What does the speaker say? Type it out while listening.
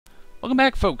Welcome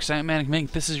back, folks. I'm ManicMink.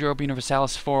 This is Europa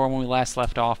Universalis 4. When we last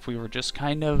left off, we were just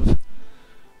kind of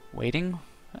waiting,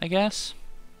 I guess.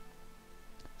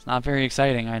 It's not very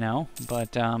exciting, I know,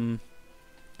 but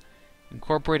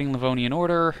incorporating Livonian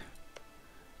Order.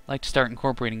 I'd like to start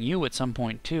incorporating you at some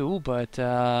point too, but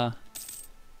that's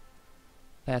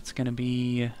going to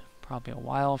be probably a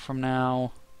while from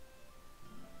now.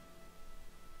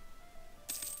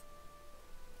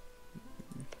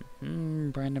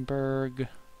 Brandenburg.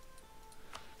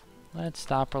 Let's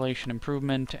stop relation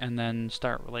improvement and then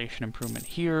start relation improvement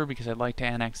here because I'd like to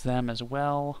annex them as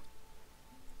well.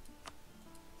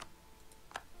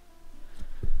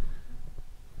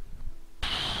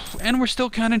 And we're still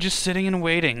kind of just sitting and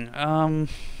waiting.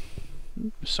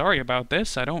 Sorry about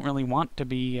this. I don't really want to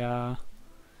be at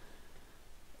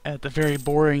the very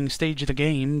boring stage of the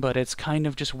game, but it's kind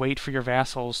of just wait for your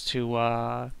vassals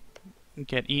to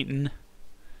get eaten.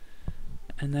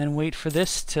 And then wait for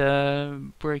this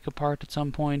to break apart at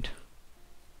some point.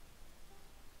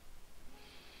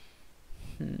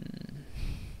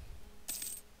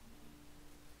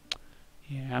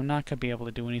 Yeah, I'm not going to be able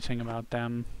to do anything about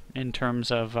them in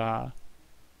terms of,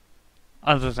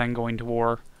 other than going to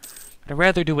war. But I'd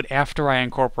rather do it after I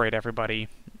incorporate everybody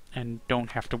and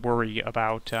don't have to worry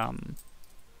about,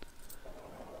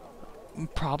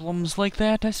 problems like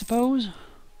that, I suppose.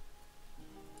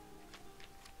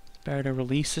 Better to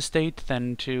release a state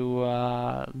than to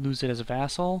lose it as a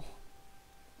vassal.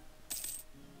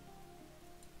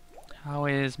 How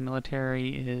is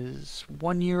military is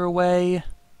 1 year away.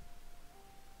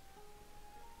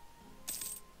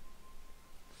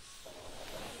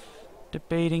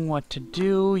 Debating what to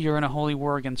do. You're in a holy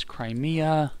war against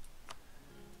Crimea.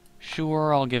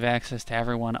 Sure, I'll give access to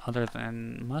everyone other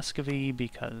than Muscovy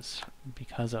because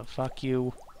of fuck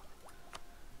you.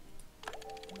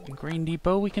 Grain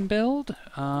depot we can build.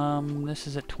 This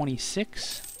is at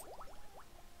 26.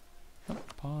 Oh,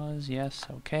 pause. Yes.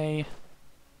 Okay.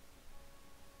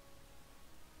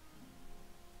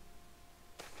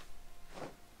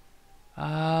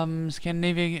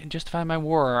 Scandinavia justify my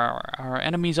war. Our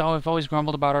enemies have always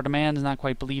grumbled about our demands, not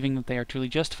quite believing that they are truly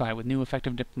justified. With new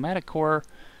effective diplomatic corps,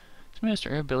 to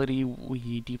minister ability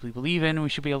we deeply believe in, we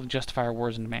should be able to justify our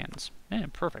wars and demands. Yeah,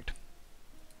 perfect.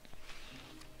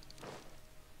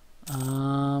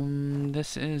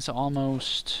 This is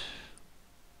almost...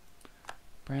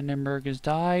 Brandenburg has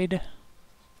died.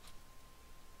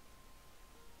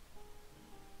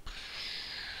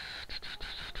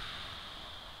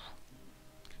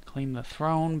 Claim the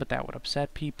throne, but that would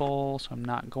upset people, so I'm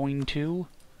not going to.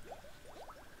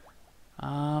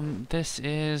 This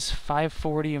is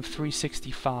 540 of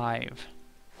 365.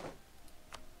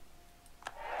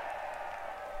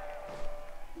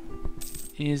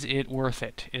 Is it worth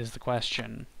it, is the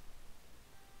question.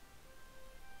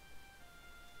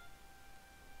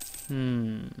 I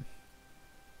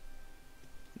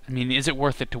mean, is it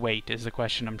worth it to wait, is the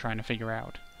question I'm trying to figure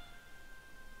out.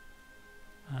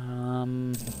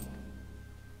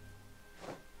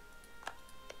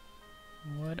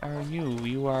 What are you?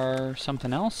 You are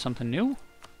something else? Something new?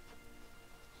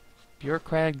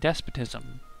 Bureaucratic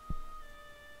despotism.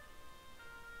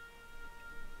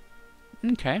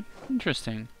 Okay,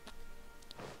 interesting.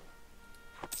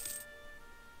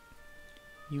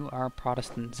 You are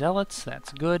Protestant zealots,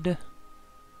 that's good.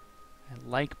 I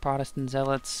like Protestant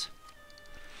zealots.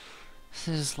 This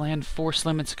is land force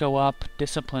limits go up,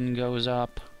 discipline goes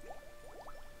up.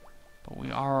 But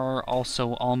we are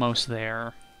also almost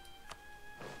there.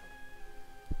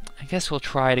 I guess we'll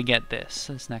try to get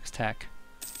this next tech.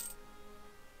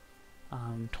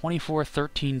 24,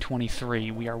 13,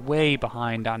 23. We are way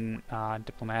behind on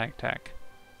diplomatic tech.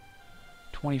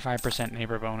 25%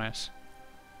 neighbor bonus.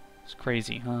 It's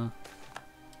crazy, huh?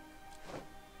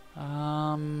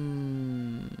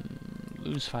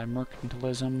 Lose 5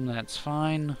 mercantilism, that's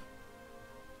fine.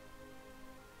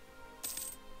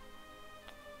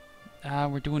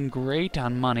 We're doing great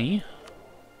on money.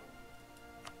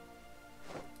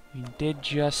 We did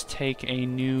just take a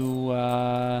new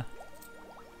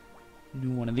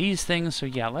one of these things, so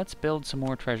yeah, let's build some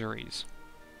more treasuries.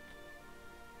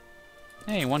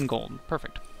 Hey, 1 gold.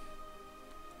 Perfect.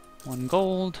 1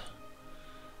 gold.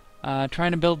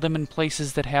 Trying to build them in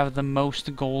places that have the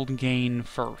most gold gain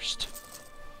first.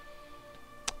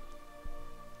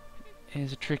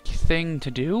 Is a tricky thing to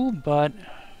do, but...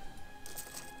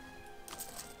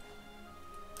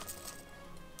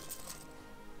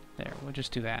 There, we'll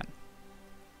just do that.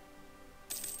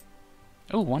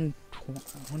 Oh,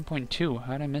 1.2.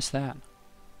 How did I miss that?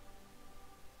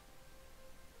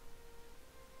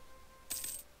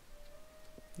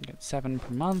 Get 7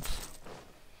 per month.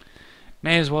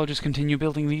 May as well just continue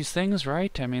building these things,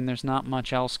 right? I mean, there's not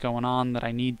much else going on that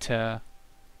I need to...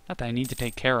 Not that I need to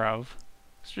take care of.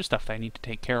 It's just stuff that I need to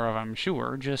take care of, I'm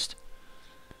sure. Just,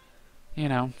 you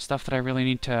know, stuff that I really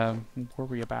need to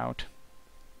worry about.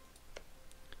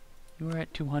 You're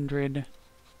at 200.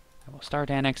 I will start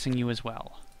annexing you as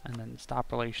well. And then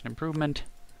stop relation improvement.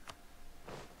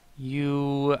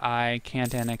 You, I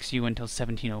can't annex you until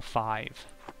 1705.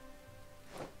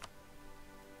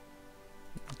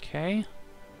 Okay.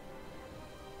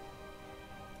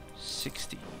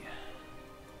 60.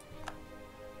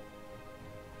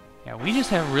 Yeah, we just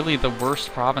have really the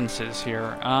worst provinces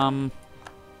here.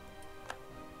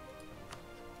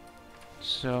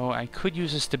 So I could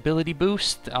use a stability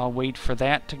boost. I'll wait for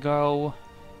that to go.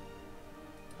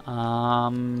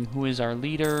 Who is our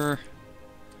leader?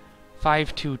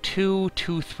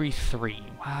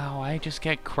 522-233. Wow, I just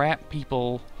get crap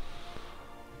people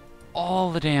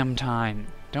all the damn time,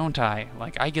 don't I?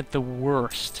 Like, I get the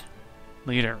worst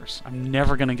leaders. I'm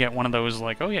never gonna get one of those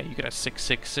like, oh yeah, you get a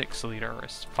 666 leader, or a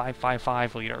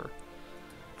 555 leader.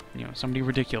 You know, somebody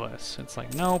ridiculous. It's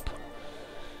like, nope.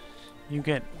 You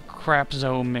get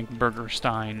Crapzo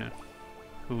McBurgerstein,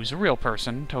 who's a real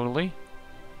person, totally.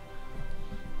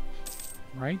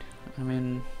 Right? I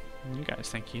mean, you guys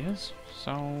think he is,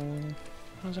 so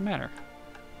what does it matter?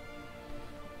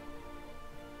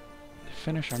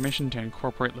 Finish our mission to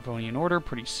incorporate Livonian order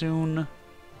pretty soon.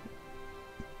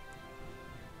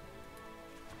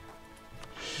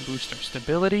 Boost our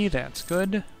stability, that's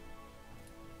good.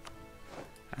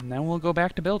 And then we'll go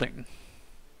back to building.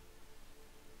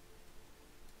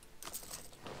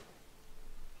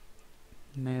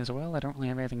 May as well, I don't really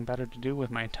have anything better to do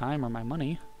with my time or my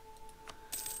money.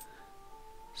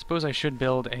 Suppose I should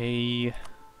build a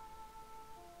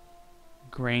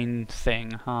grain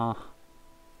thing, huh?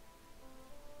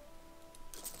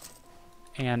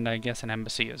 And I guess an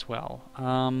embassy as well.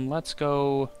 Let's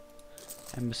go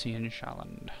embassy in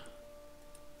Shaland.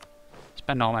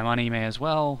 Spend all my money, may as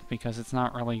well, because it's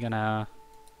not really gonna...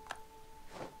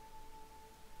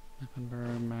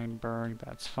 Mecklenburg, Magdeburg,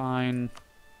 that's fine.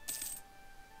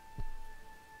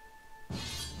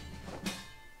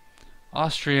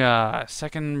 Austria,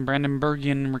 Second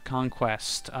Brandenburgian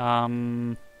Reconquest.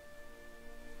 Brandenburg,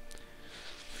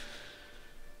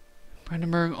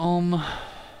 Ulm,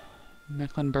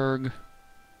 Mecklenburg.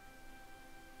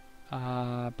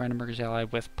 Brandenburg is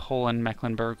allied with Poland,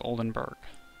 Mecklenburg, Oldenburg.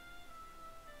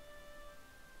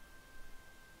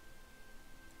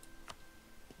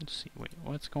 Let's see, wait,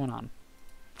 what's going on?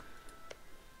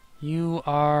 You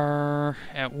are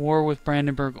at war with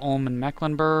Brandenburg, Ulm, and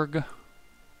Mecklenburg.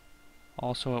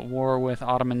 Also at war with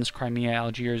Ottomans, Crimea,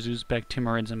 Algiers, Uzbek,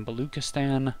 Timurids, and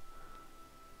Baluchistan.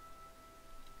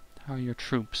 How are your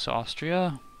troops,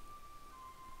 Austria?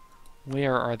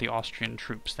 Where are the Austrian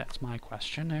troops? That's my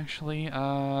question, actually.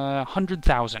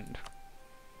 100,000.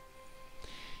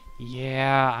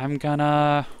 Yeah, I'm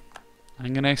gonna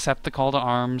accept the call to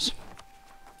arms.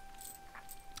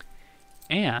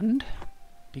 And,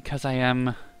 because I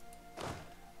am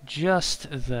just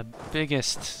the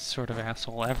biggest sort of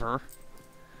asshole ever,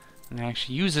 I'm gonna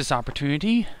actually use this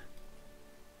opportunity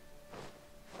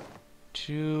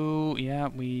to,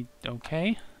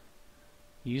 okay.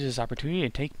 Use this opportunity to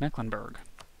take Mecklenburg.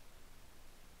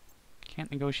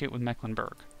 Can't negotiate with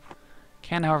Mecklenburg.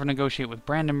 Can, however, negotiate with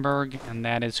Brandenburg, and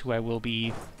that is who I will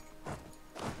be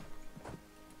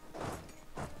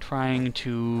trying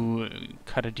to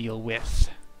cut a deal with.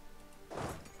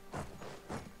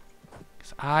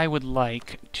 Because I would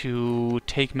like to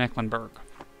take Mecklenburg.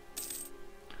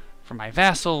 For my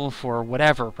vassal, for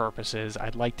whatever purposes,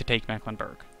 I'd like to take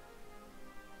Mecklenburg.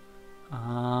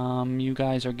 You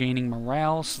guys are gaining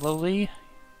morale slowly.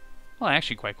 Well,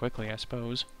 actually quite quickly, I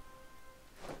suppose.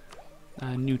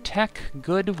 New tech,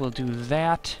 good, we'll do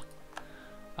that.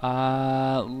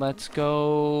 Let's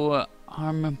go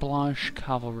Arme Blanche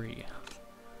Cavalry.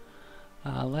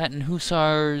 Latin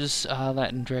Hussars,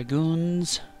 Latin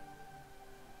Dragoons.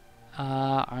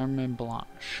 Arme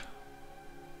Blanche.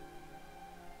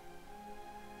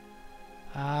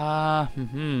 I'll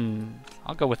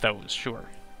go with those, sure.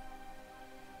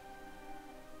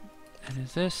 And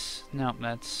is this... No,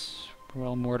 that's...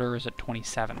 Royal Mortar is at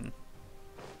 27.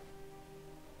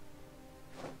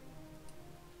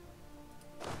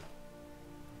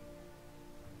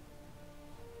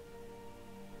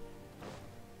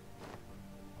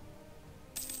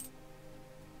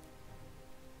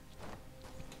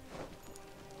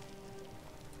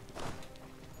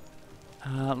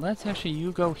 Let's actually...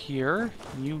 You go here.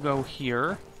 You go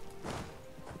here.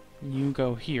 You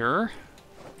go here.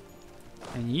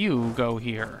 And you go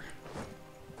here.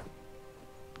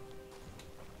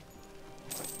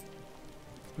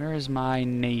 Where is my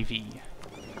navy?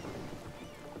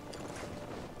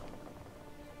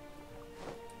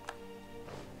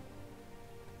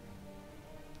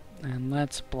 And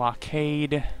let's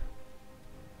blockade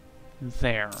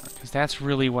there, because that's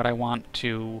really what I want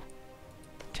to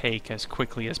take as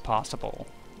quickly as possible.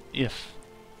 I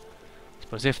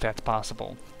suppose if that's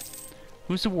possible.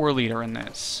 Who's the war leader in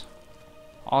this?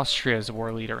 Austria's the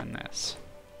war leader in this.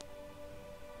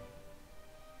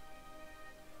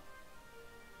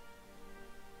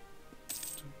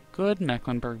 Good,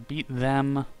 Mecklenburg beat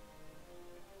them.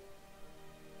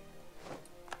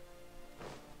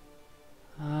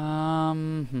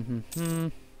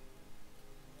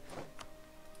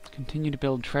 Continue to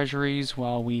build treasuries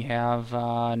while we have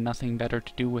nothing better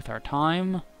to do with our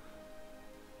time.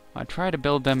 I try to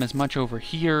build them as much over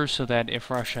here so that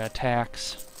if Russia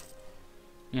attacks,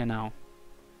 you know,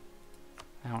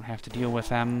 I don't have to deal with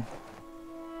them.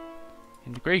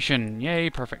 Integration, yay,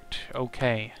 perfect.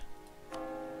 Okay.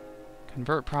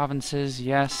 Convert provinces,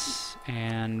 yes,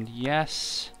 and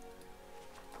yes.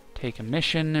 Take a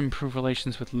mission, improve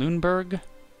relations with Lüneburg.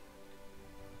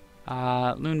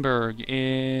 Lüneburg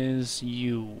is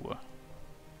you.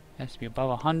 Has to be above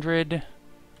 100.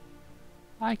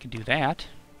 I could do that.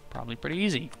 Probably pretty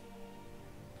easy.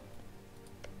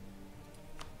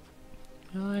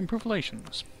 Improve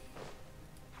relations.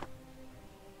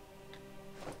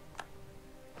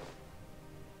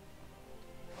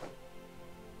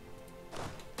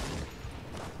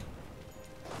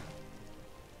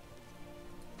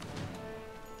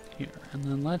 Here, and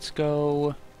then let's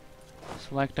go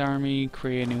select army,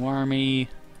 create a new army.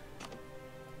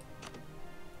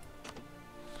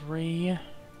 3.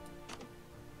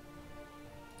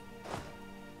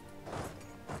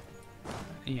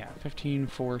 Yeah,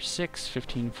 1546,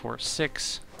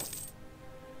 1546.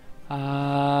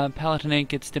 Palatinate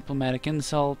gets diplomatic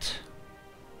insult.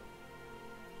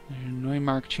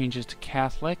 Neumark changes to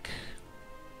Catholic.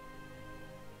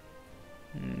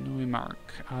 Neumark.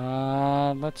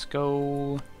 Let's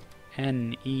go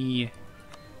N.E.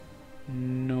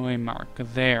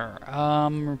 Neumark. There.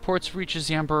 Reports reaches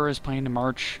the Emperor is planning to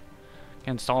march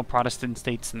against all Protestant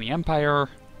states in the Empire.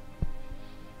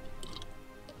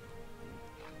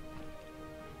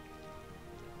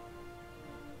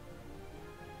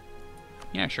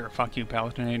 Yeah, sure. Fuck you,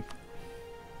 Palatinate.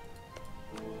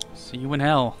 See you in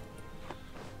hell.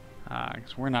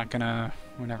 'Cause we're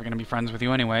never gonna be friends with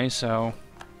you anyway, so...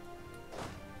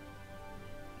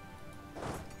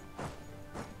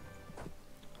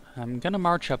 I'm gonna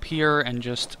march up here and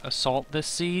just assault this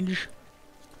siege.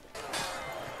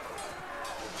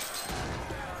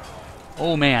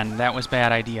 Oh man, that was a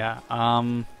bad idea.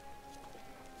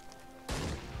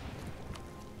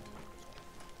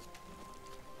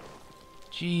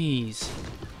 Jeez.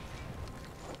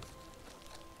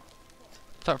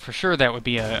 Thought for sure that would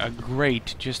be a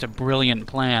great, just a brilliant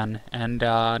plan, and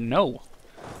no.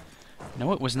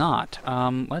 No, it was not.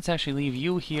 Let's actually leave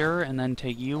you here, and then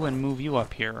take you and move you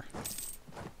up here.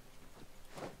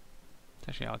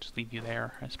 Actually, I'll just leave you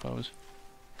there, I suppose.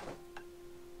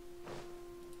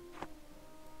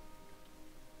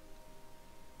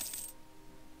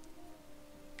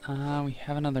 We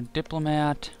have another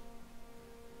diplomat.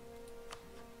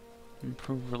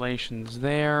 Improve relations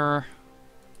there.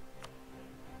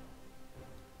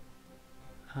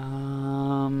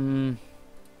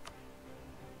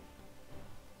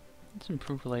 Let's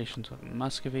improve relations with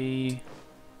Muscovy.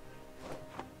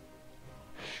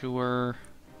 Sure.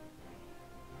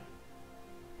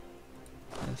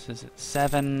 This is at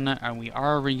 7. We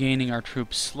are regaining our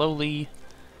troops slowly.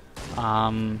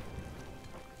 And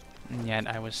yet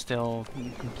I was still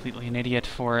completely an idiot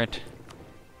for it.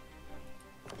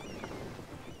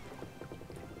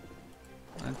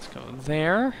 Let's go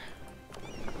there.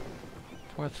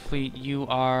 4th Fleet, you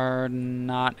are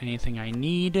not anything I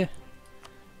need.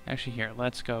 Actually, here,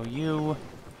 let's go you.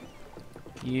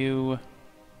 You.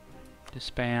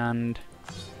 Disband.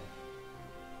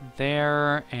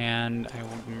 There, and I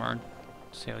will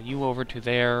sail you over to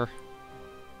there.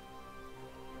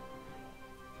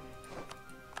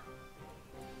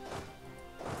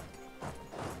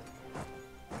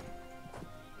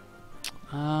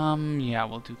 Yeah,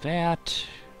 we'll do that.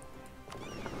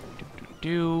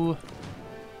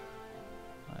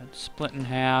 Let's split in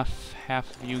half.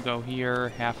 Half of you go here,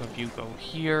 half of you go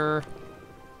here.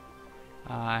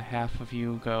 Half of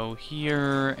you go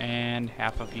here, and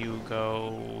half of you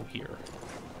go here.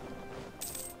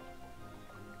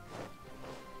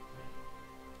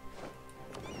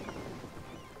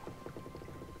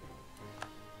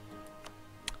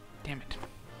 Damn it.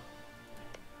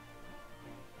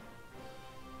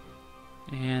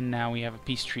 And now we have a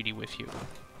peace treaty with you.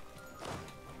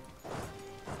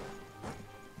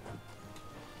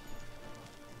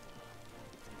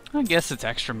 I guess it's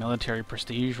extra military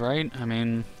prestige, right? I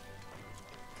mean,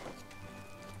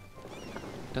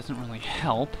 doesn't really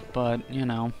help, but, you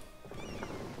know.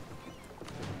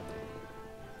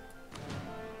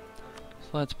 So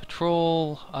let's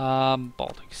patrol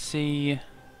Baltic Sea.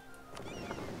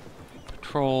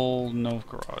 Patrol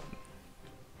Novgorod.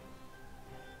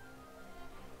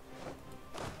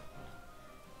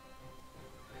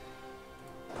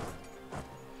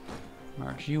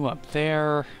 March you up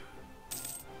there.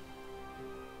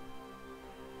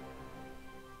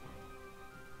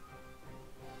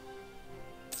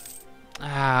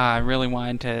 I really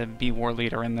wanted to be war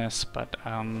leader in this, but,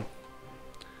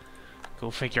 go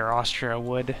figure Austria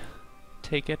would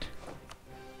take it.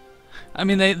 I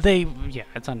mean, yeah,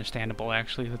 it's understandable,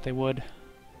 actually, that they would.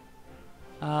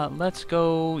 Let's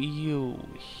go you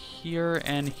here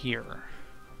and here.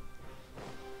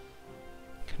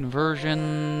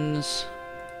 Conversions.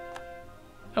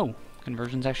 Oh,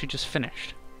 conversion's actually just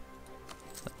finished.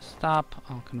 Let's stop.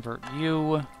 I'll convert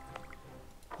you.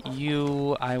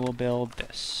 You, I will build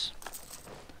this.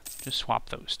 Just swap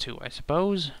those two, I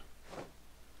suppose.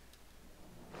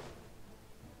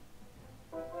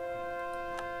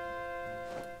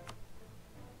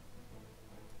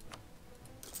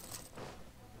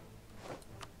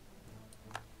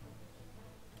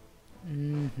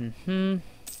 Mm-hmm.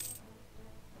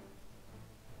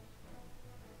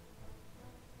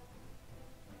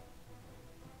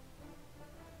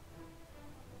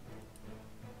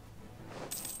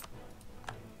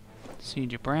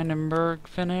 Siege of Brandenburg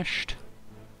finished.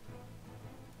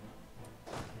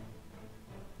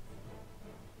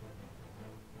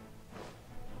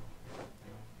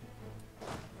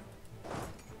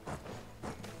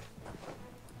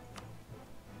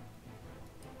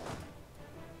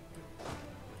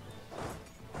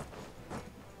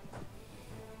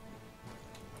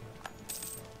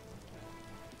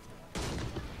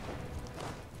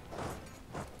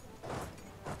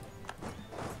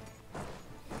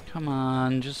 Come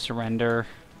on, just surrender.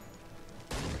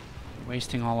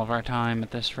 Wasting all of our time at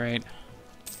this rate.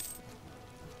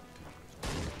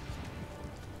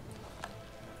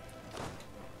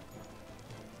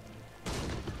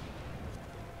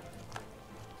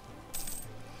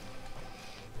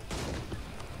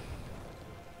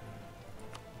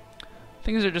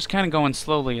 Things are just kind of going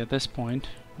slowly at this point,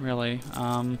 really.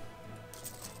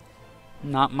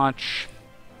 Not much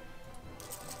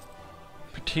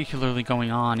particularly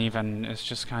going on, even. It's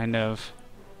just kind of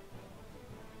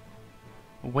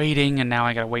waiting, and now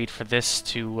I gotta wait for this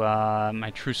to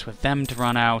my truce with them to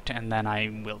run out, and then I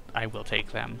will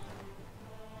take them.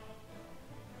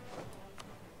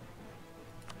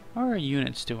 How are our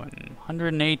units doing?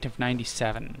 108 of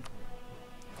 97.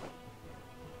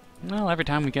 Well, every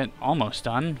time we get almost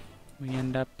done, we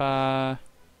end up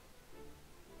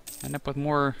with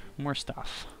more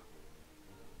stuff.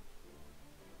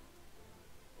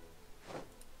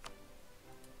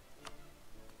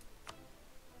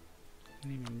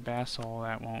 And even vassal,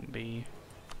 that won't be.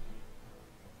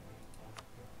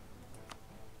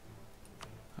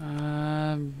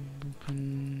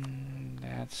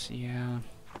 That's, yeah.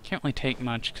 Can't really take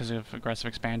much because of aggressive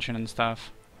expansion and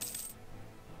stuff.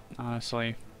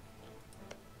 Honestly.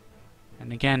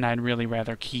 And again, I'd really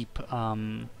rather keep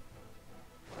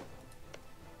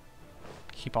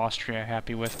Austria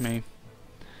happy with me. Am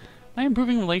I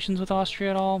improving relations with Austria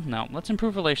at all? No. Let's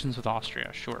improve relations with Austria,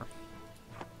 sure.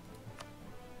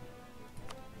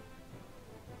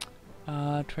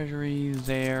 Treasury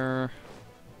there.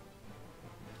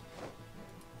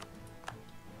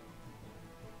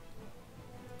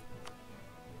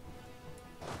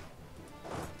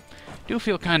 Do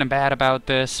feel kind of bad about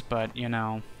this, but, you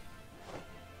know,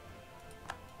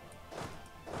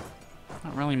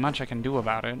 not really much I can do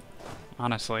about it,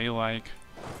 honestly. Like,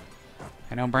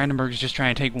 I know Brandenburg's just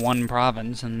trying to take one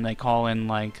province, and they call in,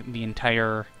 like, the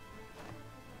entire,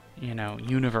 you know,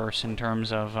 universe in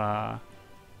terms of,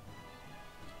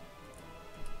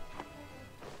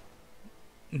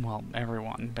 well,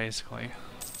 everyone, basically.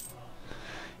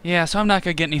 Yeah, so I'm not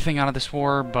gonna get anything out of this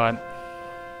war, but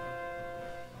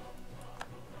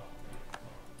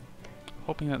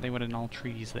hoping that they would annul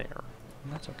treaties there.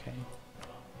 That's okay.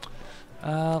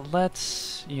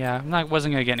 Yeah,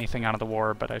 wasn't gonna get anything out of the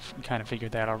war, but I've kind of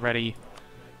figured that already.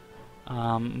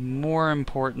 More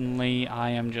importantly,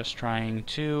 I am just trying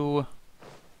to,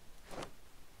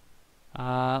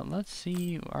 let's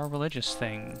see our religious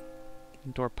thing.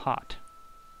 Dorpat.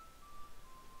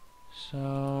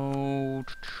 So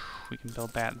we can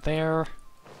build that there.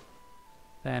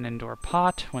 Then indoor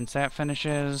pot, once that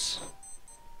finishes...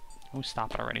 Oh,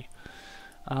 stop it already.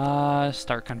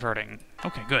 Start converting.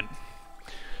 Okay, good.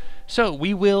 So,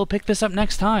 we will pick this up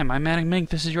next time. I'm ManicMink,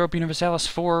 this is Europa Universalis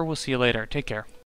 4. We'll see you later. Take care.